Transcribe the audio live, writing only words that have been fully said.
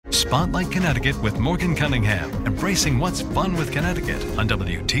Spotlight Connecticut with Morgan Cunningham, embracing what's fun with Connecticut on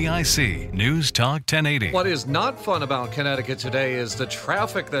WTIC News Talk 1080. What is not fun about Connecticut today is the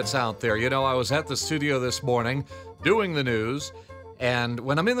traffic that's out there. You know, I was at the studio this morning doing the news, and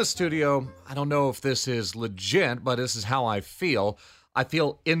when I'm in the studio, I don't know if this is legit, but this is how I feel. I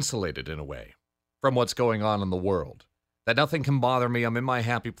feel insulated in a way from what's going on in the world. That nothing can bother me. I'm in my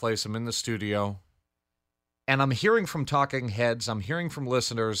happy place. I'm in the studio. And I'm hearing from talking heads, I'm hearing from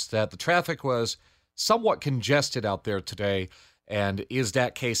listeners that the traffic was somewhat congested out there today, and is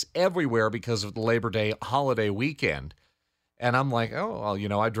that case everywhere because of the Labor Day holiday weekend. And I'm like, oh, well, you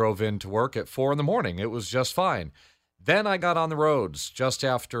know, I drove into work at 4 in the morning. It was just fine. Then I got on the roads just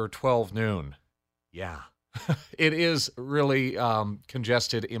after 12 noon. Yeah, it is really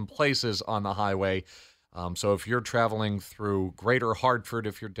congested in places on the highway. So if you're traveling through Greater Hartford,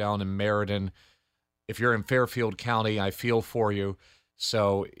 if you're down in Meriden, if you're in Fairfield County, I feel for you.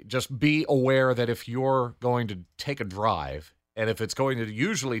 So just be aware that if you're going to take a drive, and if it's going to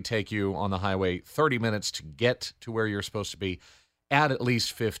usually take you on the highway 30 minutes to get to where you're supposed to be, add at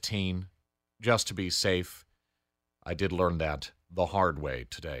least 15 just to be safe. I did learn that the hard way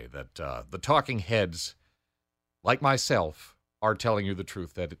today, that the talking heads, like myself, are telling you the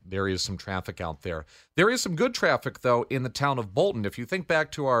truth, that there is some traffic out there. There is some good traffic, though, in the town of Bolton. If you think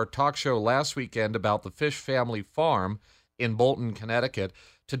back to our talk show last weekend about the Fish Family Farm in Bolton, Connecticut,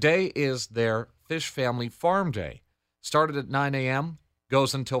 today is their Fish Family Farm Day. Started at 9 a.m.,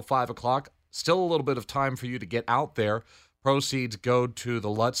 goes until 5 o'clock. Still a little bit of time for you to get out there. Proceeds go to the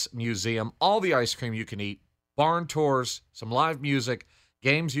Lutz Museum. All the ice cream you can eat, barn tours, some live music,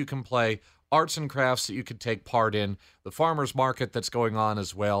 games you can play, arts and crafts that you could take part in, the farmer's market that's going on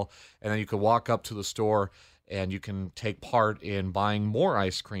as well, and then you can walk up to the store and you can take part in buying more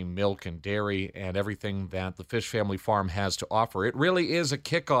ice cream, milk, and dairy, and everything that the Fish Family Farm has to offer. It really is a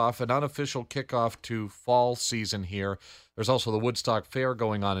kickoff, an unofficial kickoff to fall season here. There's also the Woodstock Fair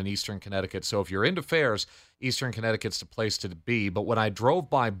going on in Eastern Connecticut, so if you're into fairs, Eastern Connecticut's the place to be. But when I drove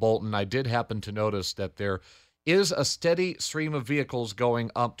by Bolton, I did happen to notice that there is a steady stream of vehicles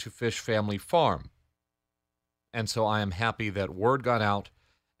going up to Fish Family Farm. And so I am happy that word got out,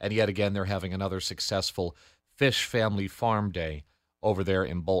 and yet again, they're having another successful Fish Family Farm Day over there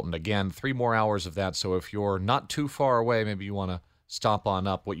in Bolton. Again, 3 more hours of that, so if you're not too far away, maybe you want to stop on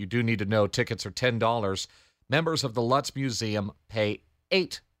up. What you do need to know, tickets are $10. Members of the Lutz Museum pay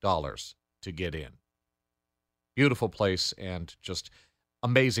 $8 to get in. Beautiful place, and just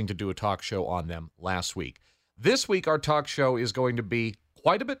amazing to do a talk show on them last week. This week, our talk show is going to be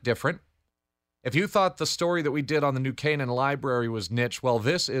quite a bit different. If you thought the story that we did on the New Canaan Library was niche, well,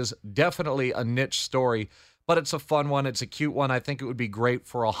 this is definitely a niche story, but it's a fun one. It's a cute one. I think it would be great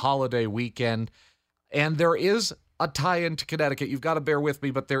for a holiday weekend. And there is a tie-in to Connecticut. You've got to bear with me,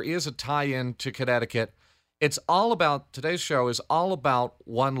 but there is a tie-in to Connecticut. It's all about, today's show is all about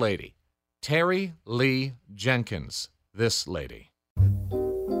one lady, Terry Lee Jenkins, this lady.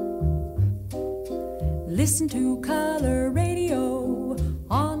 Listen to Color Radio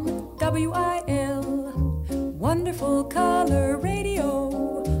on WIL. Wonderful Color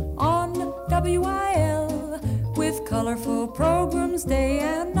Radio on WIL. With colorful programs day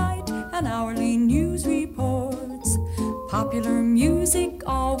and night and hourly news reports. Popular music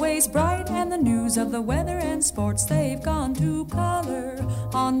always bright, and the news of the weather and sports. They've gone to Color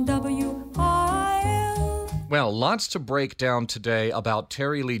on WIL. Well, lots to break down today about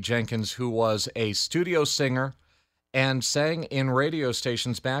Terry Lee Jenkins, who was a studio singer and sang in radio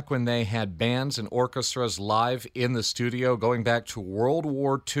stations back when they had bands and orchestras live in the studio, going back to World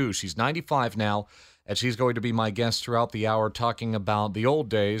War II. She's 95 now, and she's going to be my guest throughout the hour, talking about the old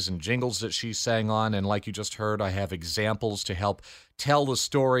days and jingles that she sang on. And like you just heard, I have examples to help tell the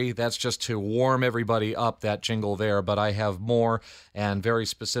story. That's just to warm everybody up, that jingle there. But I have more and very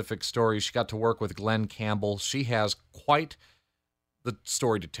specific stories. She got to work with Glenn Campbell. She has quite the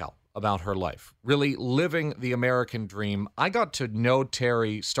story to tell about her life, really living the American dream. I got to know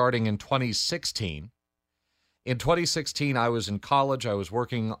Terry starting in 2016. In 2016, I was in college. I was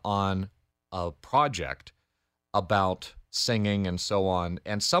working on a project about singing and so on,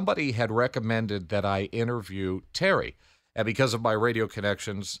 and somebody had recommended that I interview Terry. And because of my radio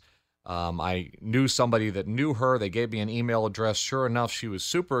connections, I knew somebody that knew her. They gave me an email address. Sure enough, she was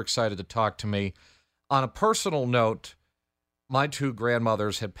super excited to talk to me. On a personal note, my 2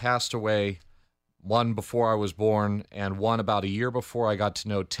 grandmothers had passed away, one before I was born and one about a year before I got to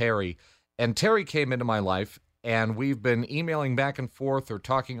know Terry. And Terry came into my life, and we've been emailing back and forth or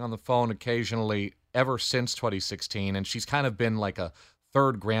talking on the phone occasionally ever since 2016, and she's kind of been like a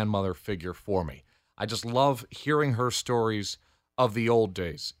third grandmother figure for me. I just love hearing her stories of the old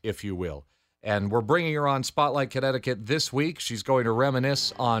days, if you will. And we're bringing her on Spotlight Connecticut this week. She's going to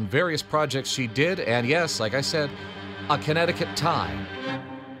reminisce on various projects she did. And yes, like I said, a Connecticut tie.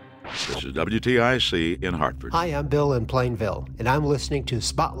 This is WTIC in Hartford. Hi, I'm Bill in Plainville, and I'm listening to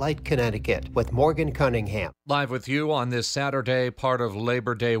Spotlight Connecticut with Morgan Cunningham. Live with you on this Saturday, part of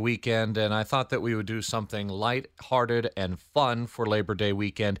Labor Day weekend, and I thought that we would do something light-hearted and fun for Labor Day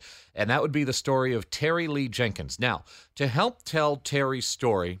weekend, and that would be the story of Terry Lee Jenkins. Now, to help tell Terry's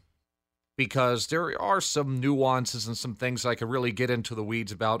story, because there are some nuances and some things I could really get into the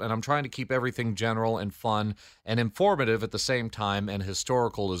weeds about, and I'm trying to keep everything general and fun and informative at the same time and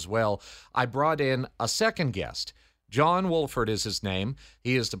historical as well. I brought in a second guest. John Wolford is his name.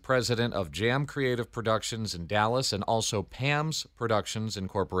 He is the president of Jam Creative Productions in Dallas and also Pam's Productions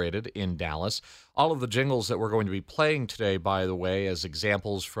Incorporated in Dallas. All of the jingles that we're going to be playing today, by the way, as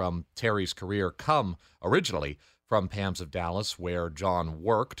examples from Terry's career, come originally from Pam's of Dallas, where John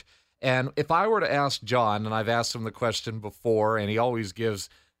worked. And if I were to ask John, and I've asked him the question before, and he always gives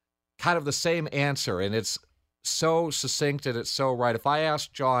kind of the same answer, and it's so succinct and it's so right. If I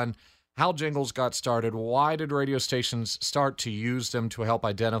asked John how jingles got started, why did radio stations start to use them to help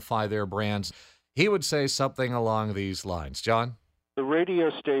identify their brands, he would say something along these lines. John? The radio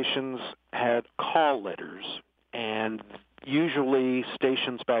stations had call letters, and usually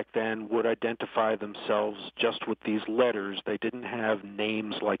stations back then would identify themselves just with these letters. They didn't have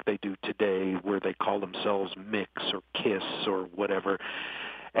names like they do today where they call themselves Mix or Kiss or whatever.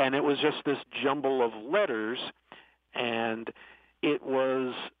 And it was just this jumble of letters, and it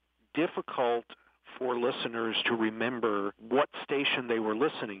was difficult for listeners to remember what station they were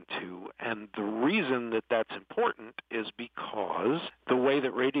listening to. And the reason that that's important is because the way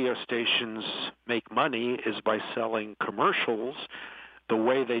that radio stations make money is by selling commercials. The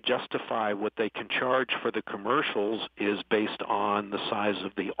way they justify what they can charge for the commercials is based on the size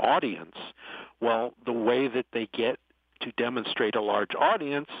of the audience. Well, the way that they get to demonstrate a large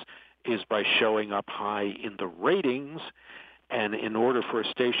audience is by showing up high in the ratings. And in order for a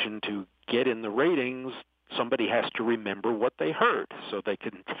station to get in the ratings, somebody has to remember what they heard so they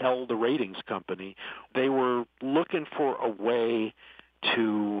can tell the ratings company. They were looking for a way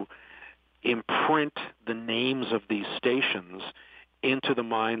to imprint the names of these stations into the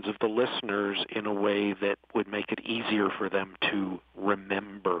minds of the listeners in a way that would make it easier for them to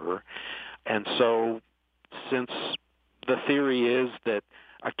remember. And so since the theory is that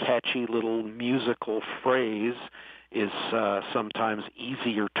a catchy little musical phrase is sometimes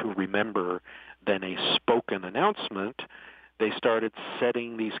easier to remember than a spoken announcement, they started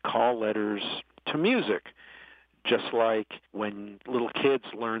setting these call letters to music. Just like when little kids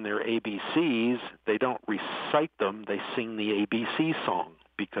learn their ABCs, they don't recite them, they sing the ABC song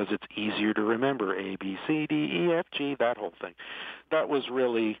because it's easier to remember A, B, C, D, E, F, G, that whole thing. That was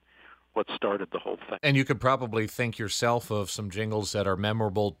really what started the whole thing. And you could probably think yourself of some jingles that are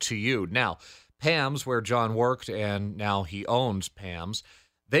memorable to you. Now, Pam's, where John worked, and now he owns Pam's,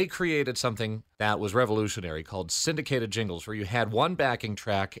 they created something that was revolutionary called syndicated jingles, where you had one backing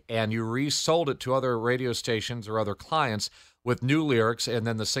track and you resold it to other radio stations or other clients with new lyrics, and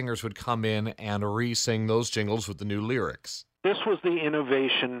then the singers would come in and re-sing those jingles with the new lyrics. This was the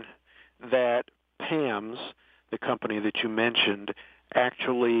innovation that Pam's, the company that you mentioned,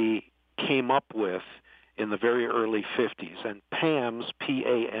 actually came up with in the very early 50s. And Pam's,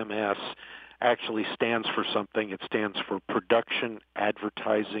 P-A-M-S, actually stands for something. It stands for Production,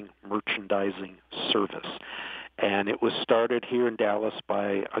 Advertising, Merchandising Service. And it was started here in Dallas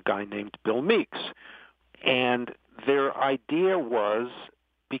by a guy named Bill Meeks. And their idea was,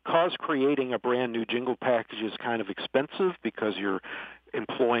 because creating a brand new jingle package is kind of expensive because you're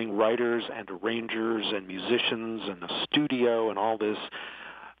employing writers and arrangers and musicians and a studio and all this,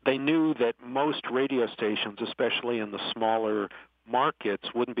 they knew that most radio stations, especially in the smaller markets,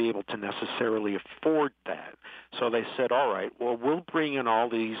 wouldn't be able to necessarily afford that. So they said, all right, well, we'll bring in all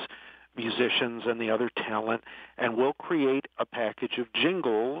these musicians and the other talent, and we'll create a package of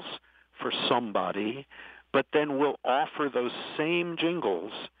jingles for somebody, but then we'll offer those same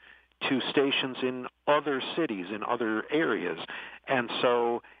jingles to stations in other cities, in other areas. And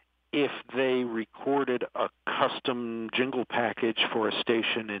so if they recorded a custom jingle package for a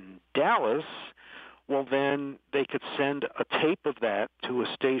station in Dallas, well, then they could send a tape of that to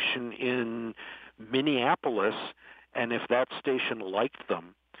a station in Minneapolis, and if that station liked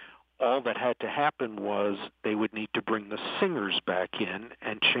them, all that had to happen was they would need to bring the singers back in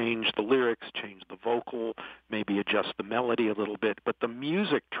and change the lyrics, change the vocal, maybe adjust the melody a little bit. But the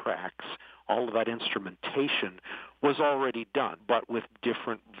music tracks, all of that instrumentation, was already done, but with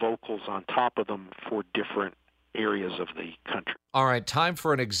different vocals on top of them for different areas of the country. All right, time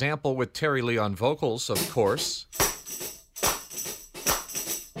for an example with Terry Lee on vocals, of course.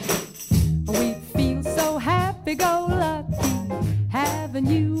 We feel so happy-go-lucky having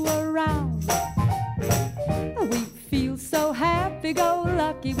you around. We feel so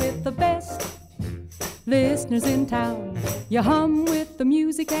happy-go-lucky with the best listeners in town. You hum with the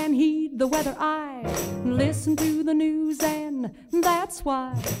music and heed the weather eye. Listen to the news and that's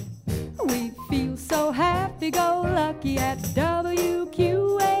why we feel so happy-go-lucky at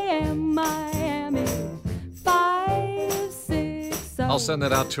WQAM Miami 560. I'll send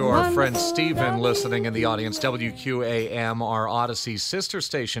that out to our friend Steven listening in the audience. WQAM, our Odyssey sister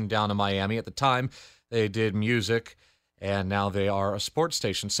station down in Miami. At the time, they did music, and now they are a sports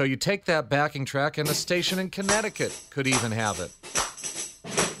station. So you take that backing track, and a station in Connecticut could even have it.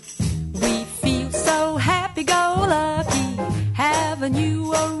 We feel so happy-go-lucky having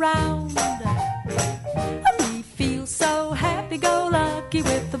you around. We feel so happy-go-lucky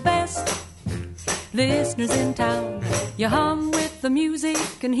with the best listeners in town. You hum with the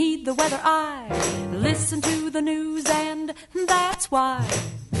music and heed the weather eye. Listen to the news and that's why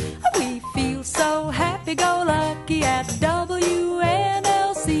we feel so happy-go-lucky at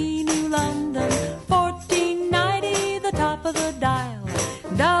WNLC New London, 1490, the top of the dial.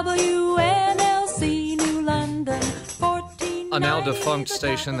 WNLC New London, 1490. A now defunct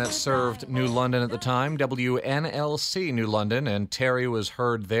station that served New London at the time, WNLC New London, and Terry was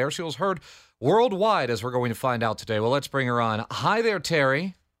heard there. She was heard worldwide, as we're going to find out today. Well, let's bring her on. Hi there,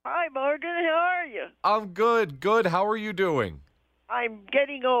 Terry. Hi, Morgan. How are you? I'm good, good. How are you doing? I'm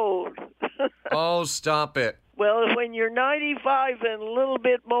getting old. Oh, stop it. Well, when you're 95 and a little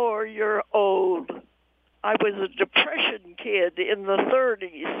bit more, you're old. I was a Depression kid in the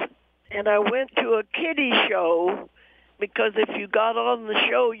 30s, and I went to a kiddie show because if you got on the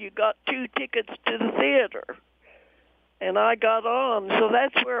show, you got 2 tickets to the theater. And I got on, so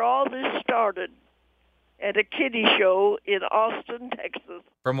that's where all this started, at a kiddie show in Austin, Texas.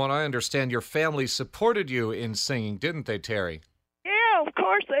 From what I understand, your family supported you in singing, didn't they, Terry? Yeah, of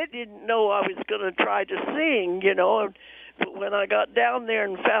course they didn't know I was going to try to sing, you know. But when I got down there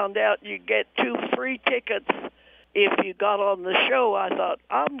and found out you get 2 free tickets if you got on the show, I thought,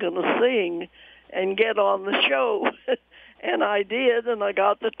 I'm going to sing and get on the show. And I did, and I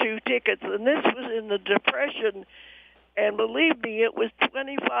got the 2 tickets. And this was in the Depression. And believe me, it was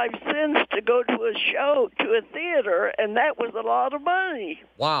 25 cents to go to a show, to a theater, and that was a lot of money.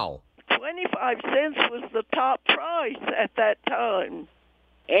 Wow. 25 cents was the top price at that time.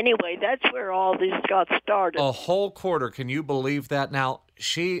 Anyway, that's where all this got started. A whole quarter. Can you believe that? Now,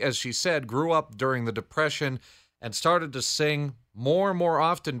 she, as she said, grew up during the Depression and started to sing more and more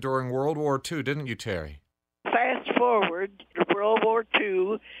often during World War II, didn't you, Terry? Fast forward to World War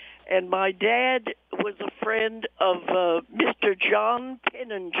II, and my dad was a friend of Mr. John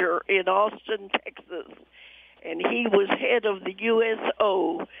Penninger in Austin, Texas, and he was head of the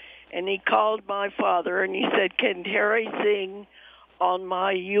USO, and he called my father and he said, can Terry sing on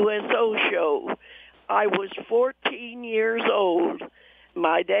my USO show? I was 14 years old.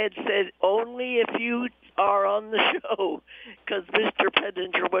 My dad said, only if you are on the show, because Mr.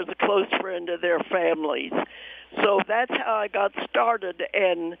 Penninger was a close friend of their families. So that's how I got started,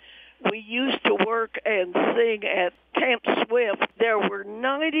 and we used to work and sing at Camp Swift. There were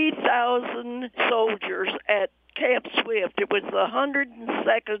 90,000 soldiers at Camp Swift. It was the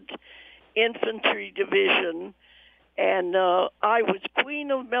 102nd Infantry Division, and I was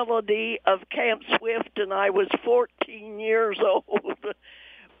Queen of Melody of Camp Swift, and I was 14 years old.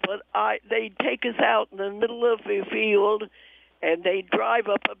 But they'd take us out in the middle of the field, and they'd drive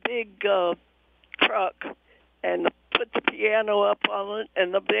up a big truck and put the piano up on it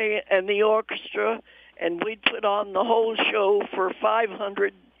and the orchestra, and we'd put on the whole show for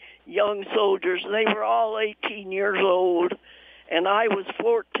 500 young soldiers. They were all 18 years old, and I was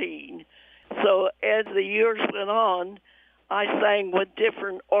 14. So as the years went on, I sang with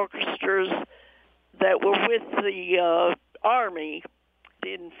different orchestras that were with the Army,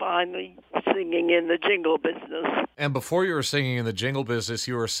 and finally singing in the jingle business. And before you were singing in the jingle business,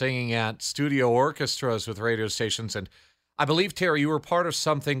 you were singing at studio orchestras with radio stations. And I believe, Terry, you were part of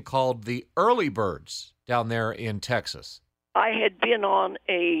something called the Early Birds down there in Texas. I had been on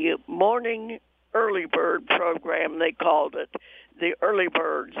a morning early bird program, they called it, the Early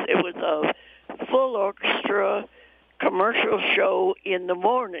Birds. It was a full orchestra commercial show in the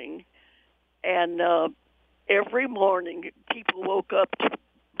morning, and every morning people woke up to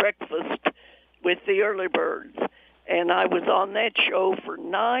breakfast with the Early Birds, and I was on that show for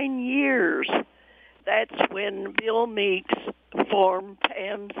 9 years. That's when Bill Meeks formed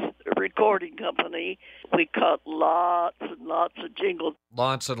Pam's recording company. We cut lots and lots of jingles.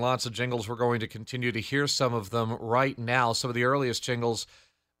 Lots and lots of jingles. We're going to continue to hear some of them right now. Some of the earliest jingles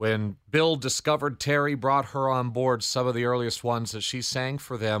when Bill discovered Terry, brought her on board. Some of the earliest ones that she sang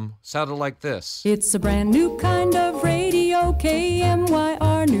for them sounded like this. It's a brand new kind of radio,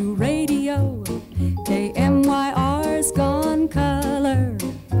 KMYR new radio. KMYR's gone color.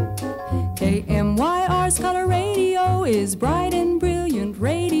 KMYR's color radio is bright and brilliant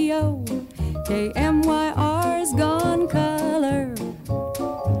radio. KMYR's gone color.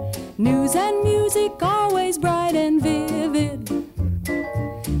 News and music always bright and vivid.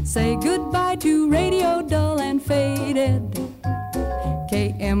 Say goodbye to radio dull and faded.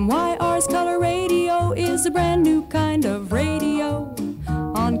 KMYR's color radio is a brand new kind of radio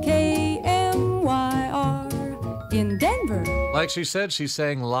on KMYR in Denver. Like she said, she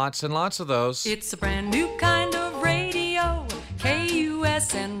sang lots and lots of those. It's a brand new kind of radio,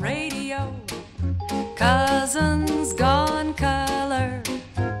 KUSN radio. Cousins gone color.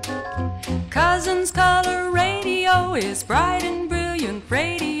 Cousins color radio is bright and brilliant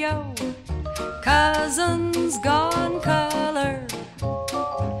radio. Cousins gone color.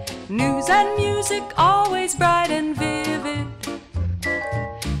 News and music always bright and vivid.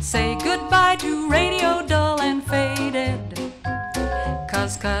 Say goodbye to radio dull and faded.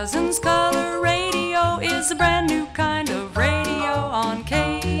 'Cause Cousins color radio is a brand new kind of radio on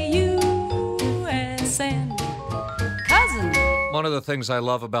KUSN. Cousin. One of the things I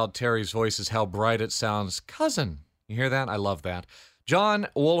love about Terry's voice is how bright it sounds. Cousin. You hear that? I love that. John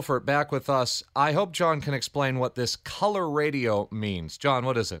Wolfert back with us. I hope John can explain what this color radio means. John,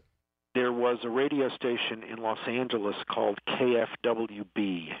 what is it? There was a radio station in Los Angeles called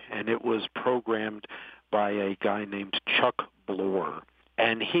KFWB, and it was programmed by a guy named Chuck Bloor.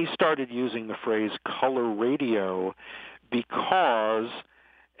 And he started using the phrase color radio because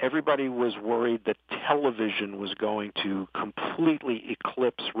everybody was worried that television was going to completely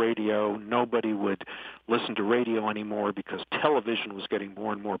eclipse radio. Nobody would listen to radio anymore because television was getting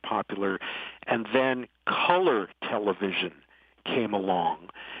more and more popular. And then color television came along.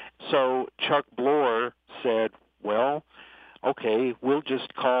 So Chuck Bloor said, well, okay, we'll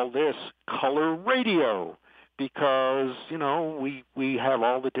just call this color radio because, you know, we have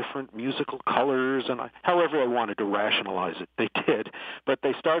all the different musical colors, and however they wanted to rationalize it, they did. But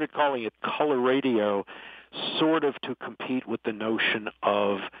they started calling it color radio sort of to compete with the notion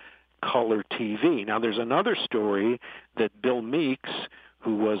of color TV. Now, there's another story that Bill Meeks,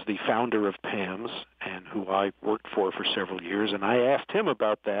 who was the founder of PAMS and who I worked for several years, and I asked him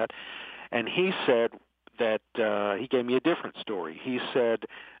about that, and he said that he gave me a different story. He said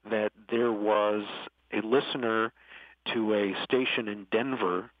that there was a listener to a station in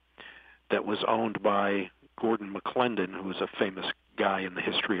Denver that was owned by Gordon McClendon, who was a famous guy in the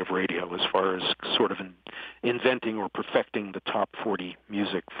history of radio as far as sort of inventing or perfecting the top 40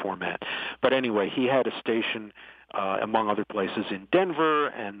 music format. But anyway, he had a station among other places in Denver,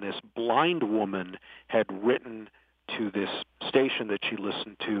 and this blind woman had written to this station that she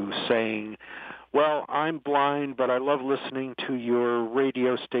listened to saying, well, I'm blind, but I love listening to your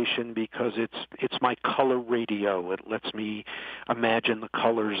radio station because it's my color radio. It lets me imagine the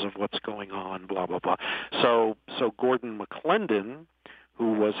colors of what's going on, blah, blah, blah. So Gordon McClendon,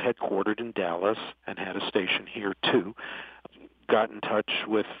 who was headquartered in Dallas and had a station here too, got in touch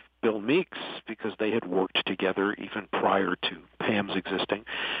with Bill Meeks because they had worked together even prior to PAMS existing,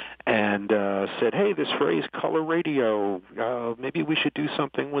 and said, hey, this phrase color radio, maybe we should do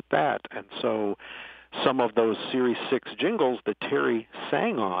something with that. And so some of those Series 6 jingles that Terry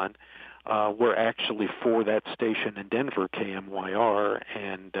sang on were actually for that station in Denver, KMYR,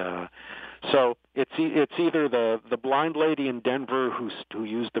 and so it's either the blind lady in Denver who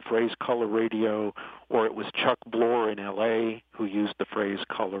used the phrase color radio, or it was Chuck Bloor in L.A. who used the phrase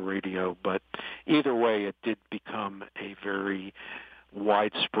color radio. But either way, it did become a very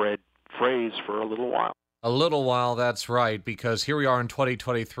widespread phrase for a little while. A little while, that's right, because here we are in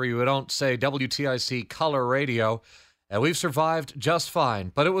 2023. We don't say WTIC color radio, and we've survived just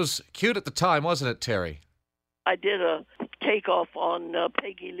fine. But it was cute at the time, wasn't it, Terry? I did a takeoff on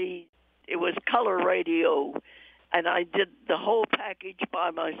Peggy Lee. It was color radio, and I did the whole package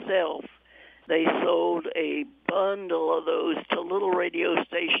by myself. They sold a bundle of those to little radio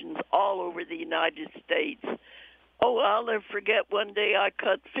stations all over the United States. Oh, I'll never forget one day I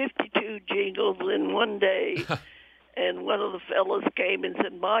cut 52 jingles in one day, and one of the fellows came and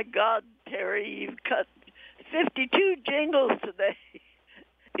said, my God, Terry, you've cut 52 jingles today.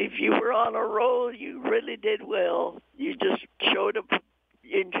 If you were on a roll, you really did well. You just showed up.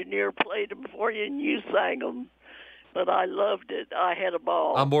 Engineer played them for you and you sang them. but I loved it. I had a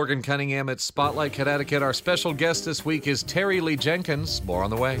ball. I'm Morgan Cunningham at Spotlight Connecticut. Our special guest this week is Terry Lee Jenkins. More on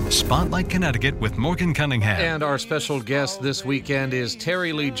the way. Spotlight Connecticut with Morgan Cunningham. And our special guest this weekend is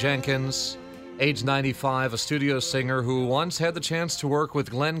Terry Lee Jenkins, age 95, a studio singer who once had the chance to work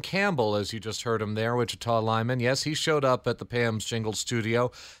with Glenn Campbell, as you just heard him there, Wichita lineman. Yes, he showed up at the Pam's Jingle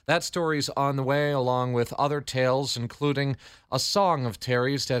studio. That story's on the way, along with other tales, including a song of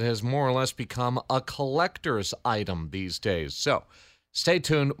Terry's that has more or less become a collector's item these days. So stay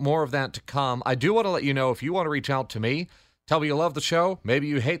tuned, more of that to come. I do want to let you know, if you want to reach out to me, tell me you love the show, maybe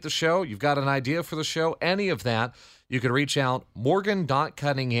you hate the show, you've got an idea for the show, any of that, you can reach out,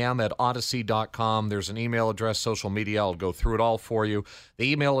 morgan.cunningham@odyssey.com. There's an email address, social media. I'll go through it all for you.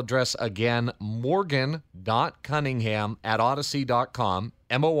 The email address, again, morgan.cunningham@odyssey.com,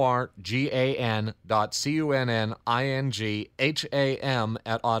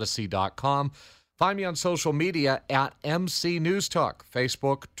 morgan.cunningham@odyssey.com. Find me on social media at MC News Talk,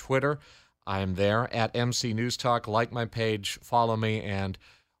 Facebook, Twitter. I'm there at MC News Talk. Like my page, follow me, and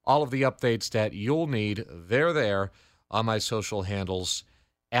all of the updates that you'll need, they're there on my social handles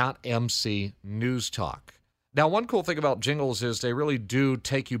at MC News Talk. Now, one cool thing about jingles is they really do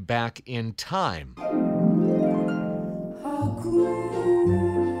take you back in time. How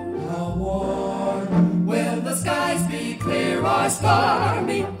cool, how warm, will the skies be clear or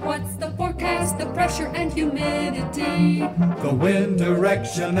stormy? What's the forecast, the pressure and humidity? The wind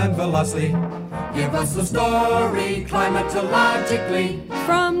direction and velocity. Give us the story climatologically.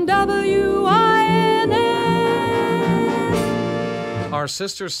 From WINS. Our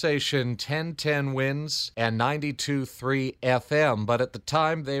sister station, 1010 Winds and 92.3 FM, but at the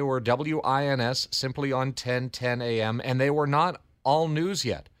time they were WINS, simply on 1010 AM, and they were not all news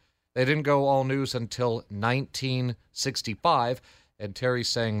yet. They didn't go all news until 1965, and Terry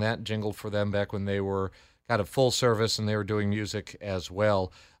sang that jingle for them back when they were kind of full service and they were doing music as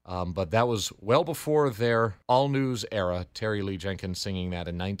well. But that was well before their all-news era, Terry Lee Jenkins singing that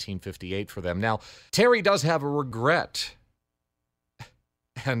in 1958 for them. Now, Terry does have a regret,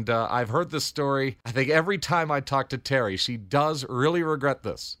 and I've heard this story, I think every time I talk to Terry. She does really regret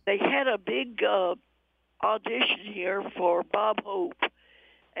this. They had a big audition here for Bob Hope,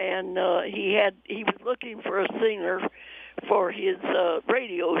 and he was looking for a singer for his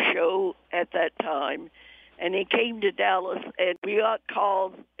radio show at that time. And he came to Dallas, and we got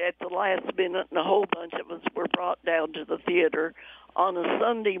called at the last minute, and a whole bunch of us were brought down to the theater on a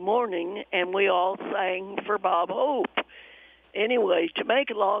Sunday morning, and we all sang for Bob Hope. Anyway, to make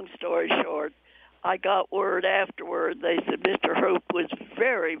a long story short, I got word afterward. They said Mr. Hope was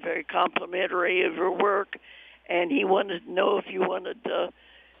very, very complimentary of your work, and he wanted to know if you wanted to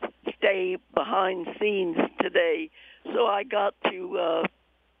stay behind scenes today. So I got to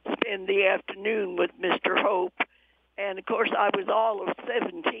spend the afternoon with Mr. Hope. And, of course, I was all of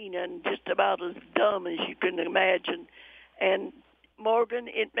 17 and just about as dumb as you can imagine. And, Morgan,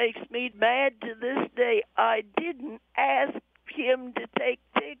 it makes me mad to this day. I didn't ask him to take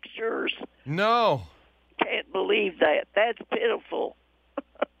pictures. No. Can't believe that. That's pitiful.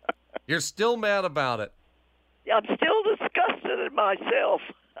 You're still mad about it. I'm still disgusted at myself.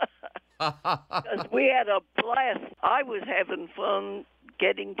 Because we had a blast. I was having fun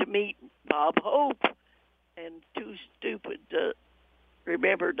getting to meet Bob Hope, and too stupid to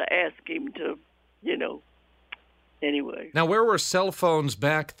remember to ask him to, anyway. Now, where were cell phones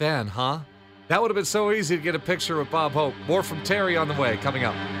back then, huh? That would have been so easy to get a picture with Bob Hope. More from Terry on the way, coming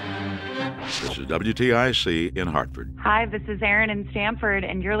up. This is WTIC in Hartford. Hi, this is Erin in Stamford,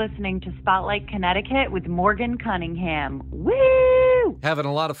 and you're listening to Spotlight Connecticut with Morgan Cunningham. Woo! Having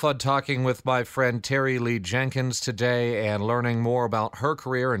a lot of fun talking with my friend Terry Lee Jenkins today and learning more about her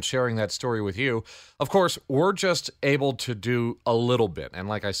career and sharing that story with you. Of course, we're just able to do a little bit. And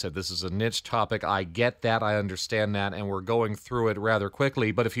like I said, this is a niche topic. I get that. I understand that. And we're going through it rather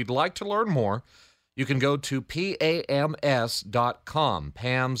quickly. But if you'd like to learn more, you can go to PAMS.com,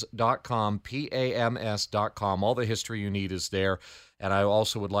 PAMS.com, PAMS.com. All the history you need is there. And I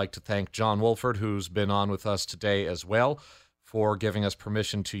also would like to thank John Wolford, who's been on with us today as well, for giving us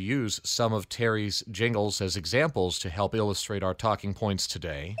permission to use some of Terry's jingles as examples to help illustrate our talking points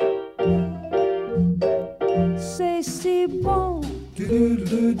today. C'est si bon,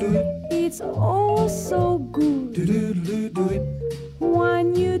 it's oh so good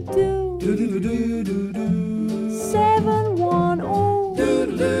when you do 710.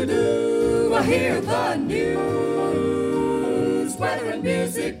 I hear the news, weather and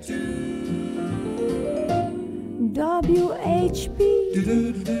music too. WHP,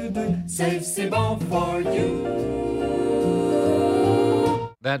 C'est si bon for you.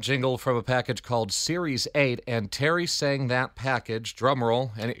 That jingle from a package called Series 8, and Terry sang that package, drum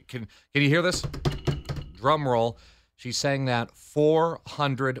roll, and can you hear this? Drum roll. She sang that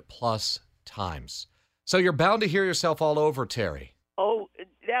 400 plus times. So you're bound to hear yourself all over, Terry. Oh,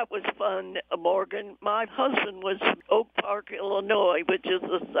 that was fun, Morgan. My husband was from Oak Park, Illinois, which is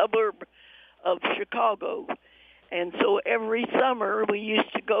a suburb of Chicago. And so every summer we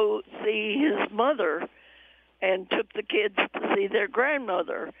used to go see his mother and took the kids to see their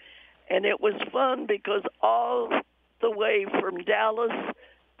grandmother. And it was fun because all the way from Dallas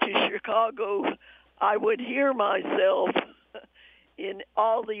to Chicago, I would hear myself in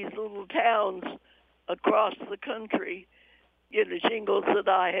all these little towns across the country, jingles that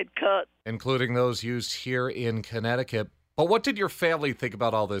I had cut. Including those used here in Connecticut. But what did your family think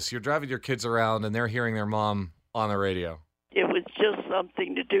about all this? You're driving your kids around and they're hearing their mom on the radio. It was just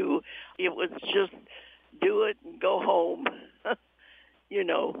something to do. It was just do it and go home,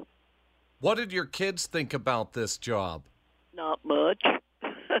 What did your kids think about this job? Not much.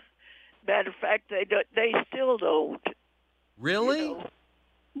 Matter of fact, they still don't. Really?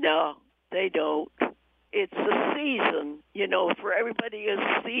 No, they don't. It's a season, for everybody a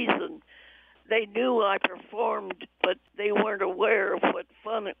season. They knew I performed, but they weren't aware of what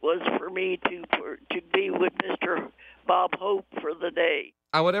fun it was for me to be with Mr. Bob Hope for the day.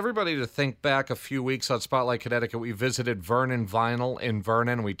 I want everybody to think back a few weeks on Spotlight Connecticut. We visited Vernon Vinyl in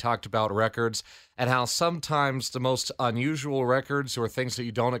Vernon. We talked about records and how sometimes the most unusual records or things that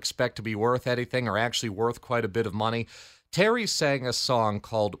you don't expect to be worth anything are actually worth quite a bit of money. Terry sang a song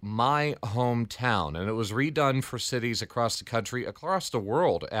called My Hometown, and it was redone for cities across the country, across the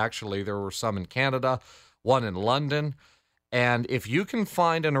world, actually. There were some in Canada, one in London. And if you can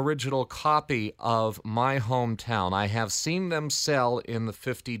find an original copy of My Hometown, I have seen them sell in the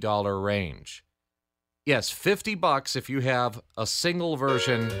 $50 range. Yes, $50 if you have a single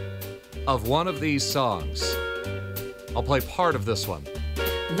version of one of these songs. I'll play part of this one.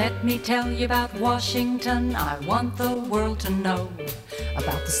 Let me tell you about Washington. I want the world to know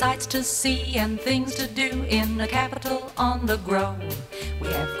about the sights to see and things to do in the capital on the grow. We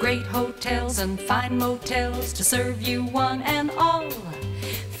have great hotels and fine motels to serve you one and all.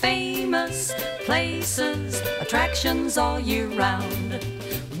 Famous places, attractions all year round.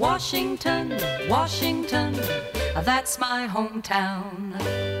 Washington, Washington, that's my hometown.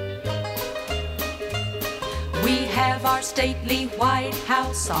 We have our stately White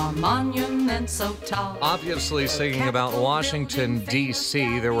House, our monuments so tall. Obviously singing about Washington,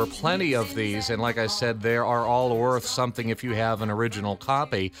 D.C. There were plenty of these, and like I said, they are all worth something if you have an original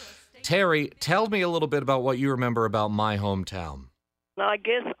copy. Terry, tell me a little bit about what you remember about My Hometown. I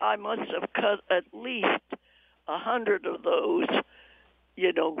guess I must have cut at least 100 of those,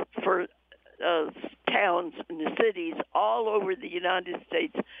 for towns and cities all over the United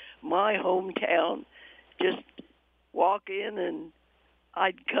States. My hometown. Just walk in and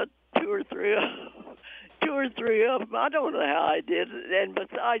I'd cut two or three of them. I don't know how I did it. And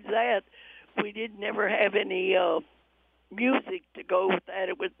besides that, we did never have any music to go with that.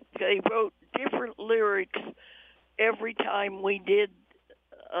 They wrote different lyrics every time we did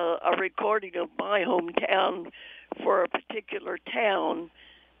a recording of My Hometown for a particular town.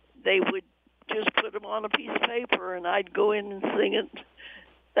 They would just put them on a piece of paper and I'd go in and sing it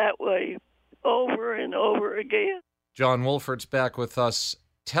that way, over and over again. John Wolford's back with us.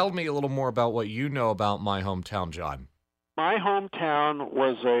 Tell me a little more about what you know about My Hometown, John. My Hometown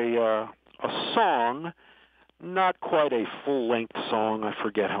was a song, not quite a full-length song. I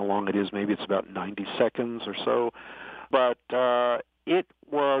forget how long it is. Maybe it's about 90 seconds or so. But it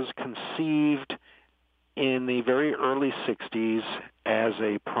was conceived in the very early 60s as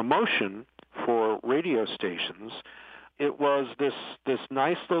a promotion for radio stations. It was this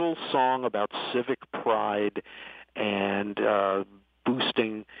nice little song about civic pride and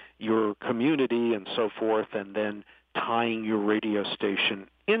boosting your community and so forth, and then tying your radio station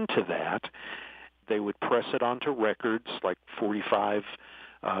into that. They would press it onto records, like 45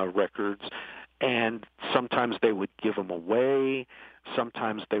 records, and sometimes they would give them away.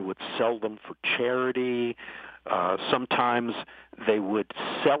 Sometimes they would sell them for charity. Sometimes they would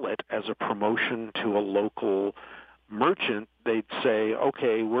sell it as a promotion to a local merchant. They'd say,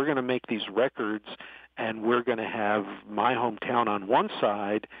 okay, we're going to make these records and we're going to have My Hometown on one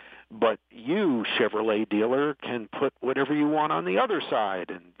side, but you, Chevrolet dealer, can put whatever you want on the other side.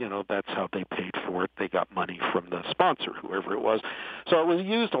 And, that's how they paid for it. They got money from the sponsor, whoever it was. So it was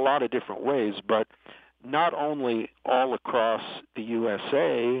used a lot of different ways, but not only all across the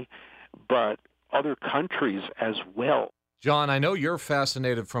USA, but other countries as well. John, I know you're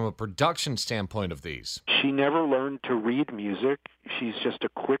fascinated from a production standpoint of these. She never learned to read music. She's just a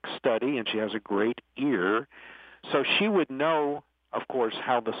quick study, and she has a great ear. So she would know, of course,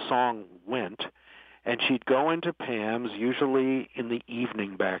 how the song went. And she'd go into Pam's, usually in the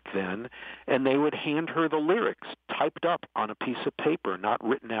evening back then, and they would hand her the lyrics typed up on a piece of paper, not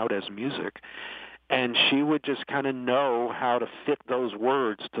written out as music. And she would just kind of know how to fit those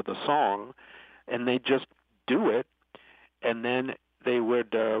words to the song, and they'd just do it. And then they would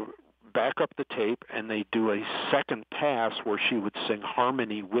back up the tape, and they'd do a second pass where she would sing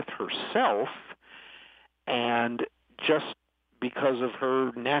harmony with herself. And just because of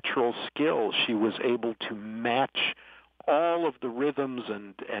her natural skill, she was able to match all of the rhythms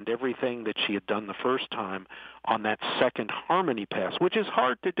and everything that she had done the first time on that second harmony pass, which is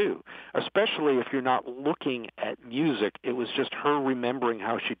hard to do, especially if you're not looking at music. It was just her remembering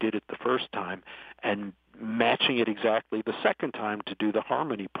how she did it the first time and matching it exactly the second time to do the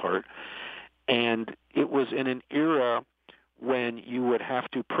harmony part. And it was in an era when you would have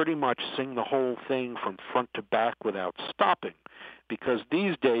to pretty much sing the whole thing from front to back without stopping, because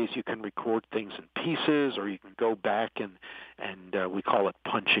these days you can record things in pieces, or you can go back and we call it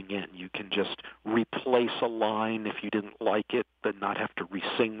punching in. You can just replace a line if you didn't like it, but not have to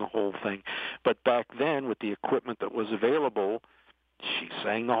re-sing the whole thing. But back then, with the equipment that was available, she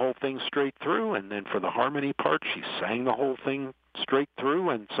sang the whole thing straight through, and then for the harmony part, she sang the whole thing straight through,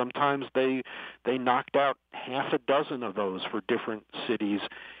 and sometimes they knocked out half a dozen of those for different cities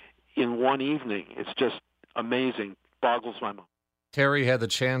in one evening. It's just amazing. Boggles my mind. Terry had the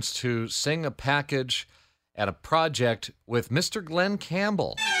chance to sing a package at a project with Mr. Glenn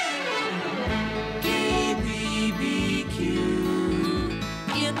Campbell.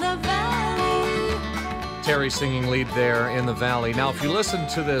 In the valley. Terry singing lead there in the Valley. Now, if you listen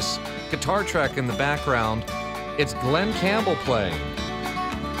to this guitar track in the background, it's Glenn Campbell playing.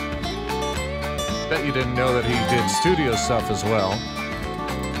 Bet you didn't know that he did studio stuff as well.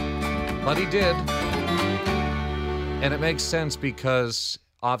 But he did. And it makes sense because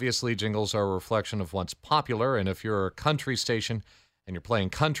obviously jingles are a reflection of what's popular, and if you're a country station and you're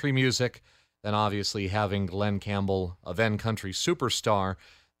playing country music, then obviously having Glenn Campbell, a then country superstar,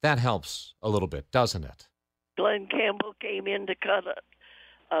 that helps a little bit, doesn't it? Glenn Campbell came in to cut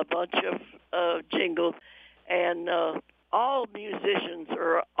a bunch of jingles, and all musicians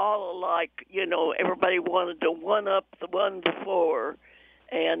are all alike. You know, everybody wanted to one-up the one before.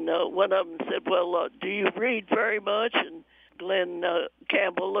 And one of them said, well, do you read very much? And Glenn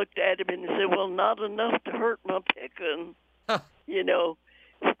Campbell looked at him and said, well, not enough to hurt my picking. You know,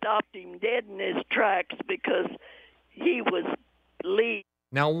 stopped him dead in his tracks because he was lead.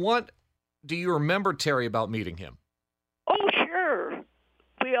 Now, what do you remember, Terry, about meeting him? Oh, sure.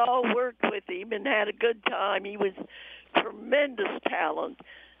 We all worked with him and had a good time. He was tremendous talent.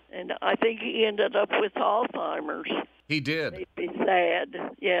 And I think he ended up with Alzheimer's. He did. They'd be sad,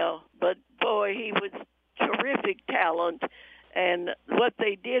 yeah. But, boy, he was terrific talent. And what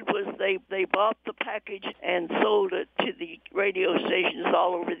they did was they bought the package and sold it to the radio stations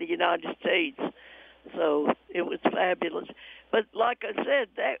all over the United States. So it was fabulous. But like I said,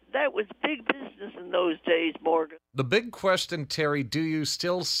 that was big business in those days, Morgan. The big question, Terry, do you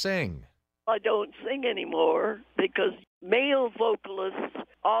still sing? I don't sing anymore because male vocalists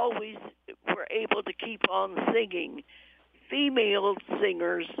always were able to keep on singing. Female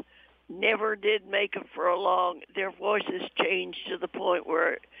singers never did make it for a long. Their voices changed to the point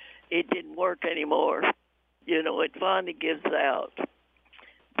where it didn't work anymore. You know, it finally gives out.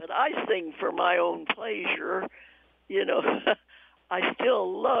 But I sing for my own pleasure. You know, I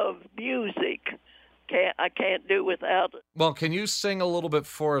still love music. I can't do without it. Well, can you sing a little bit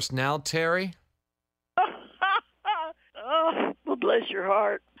for us now, Terry? Oh, well, bless your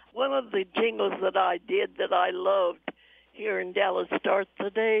heart. One of the jingles that I did that I loved here in Dallas, start the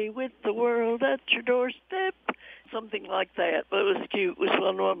day with the world at your doorstep, something like that. But it was cute. It was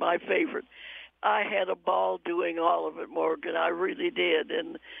one of my favorites. I had a ball doing all of it, Morgan. I really did.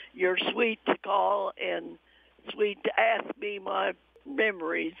 And you're sweet to call and sweet to ask me my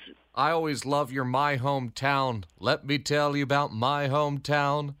memories. I always love your My Hometown. Let me tell you about my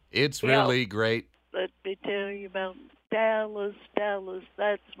hometown. It's really great. Let me tell you about Dallas, Dallas,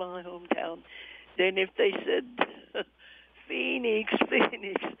 that's my hometown. Then if they said Phoenix,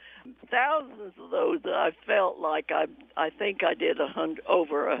 Phoenix, thousands of those, I felt like I think I did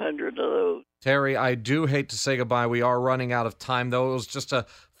over 100 of those. Terry, I do hate to say goodbye. We are running out of time, though. It was just a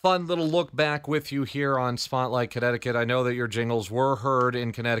fun little look back with you here on Spotlight Connecticut. I know that your jingles were heard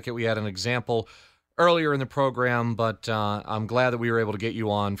in Connecticut. We had an example earlier in the program, but I'm glad that we were able to get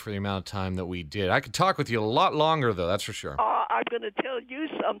you on for the amount of time that we did. I could talk with you a lot longer, though, that's for sure. I'm going to tell you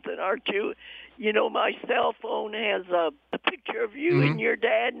something, aren't you? You know, my cell phone has a picture of you and your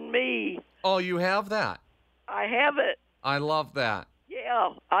dad and me. Oh, you have that? I have it. I love that. Yeah,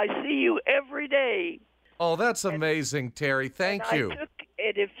 I see you every day. Oh, that's amazing, Terry. Thank you. And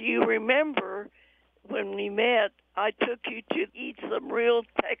if you remember, when we met, I took you to eat some real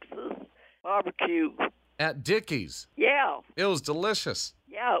Texas barbecue. At Dickey's. Yeah. It was delicious.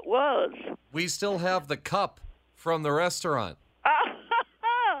 Yeah, it was. We still have the cup from the restaurant.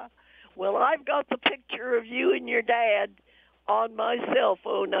 Well, I've got the picture of you and your dad on my cell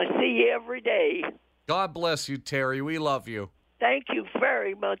phone. I see you every day. God bless you, Terry. We love you. Thank you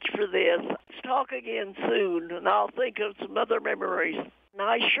very much for this. Let's talk again soon, and I'll think of some other memories. And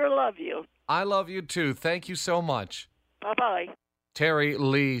I sure love you. I love you, too. Thank you so much. Bye-bye. Terry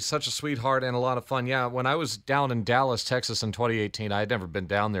Lee, such a sweetheart and a lot of fun. Yeah, when I was down in Dallas, Texas in 2018, I had never been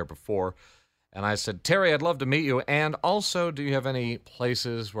down there before. And I said, Terry, I'd love to meet you. And also, do you have any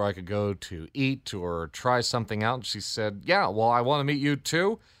places where I could go to eat or try something out? And she said, yeah, well, I want to meet you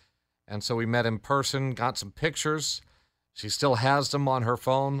too. And so we met in person, got some pictures. She still has them on her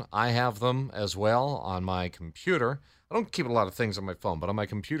phone. I have them as well on my computer. I don't keep a lot of things on my phone, but on my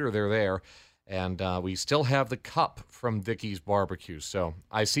computer, they're there. And we still have the cup from Dickey's Barbecue. So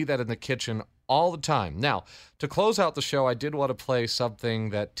I see that in the kitchen all the time. Now, to close out the show, I did want to play something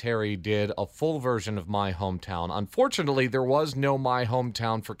that Terry did, a full version of My Hometown. Unfortunately, there was no My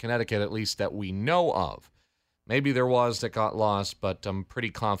Hometown for Connecticut, at least that we know of. Maybe there was that got lost, but I'm pretty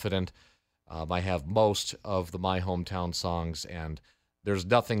confident I have most of the My Hometown songs, and there's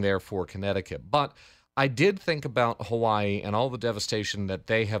nothing there for Connecticut. But I did think about Hawaii and all the devastation that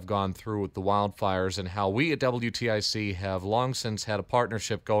they have gone through with the wildfires and how we at WTIC have long since had a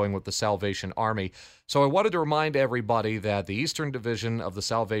partnership going with the Salvation Army. So I wanted to remind everybody that the Eastern Division of the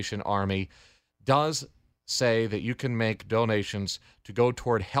Salvation Army does say that you can make donations to go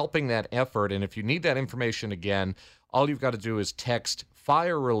toward helping that effort. And if you need that information again, all you've got to do is text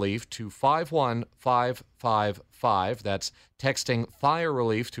Fire Relief to 51555. That's texting Fire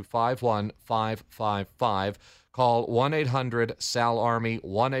Relief to 51555. Call 1-800-SAL-ARMY,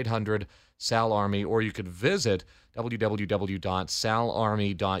 1-800-SAL-ARMY, or you could visit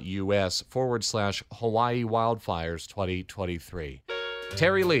www.salarmy.us/Hawaii Wildfires 2023.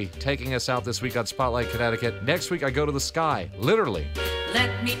 Terry Lee taking us out this week on Spotlight Connecticut. Next week, I go to the sky, literally.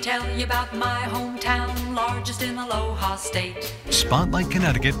 Let me tell you about my hometown, largest in Aloha State. Spotlight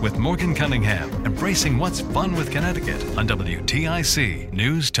Connecticut with Morgan Cunningham, embracing what's fun with Connecticut on WTIC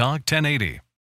News Talk 1080.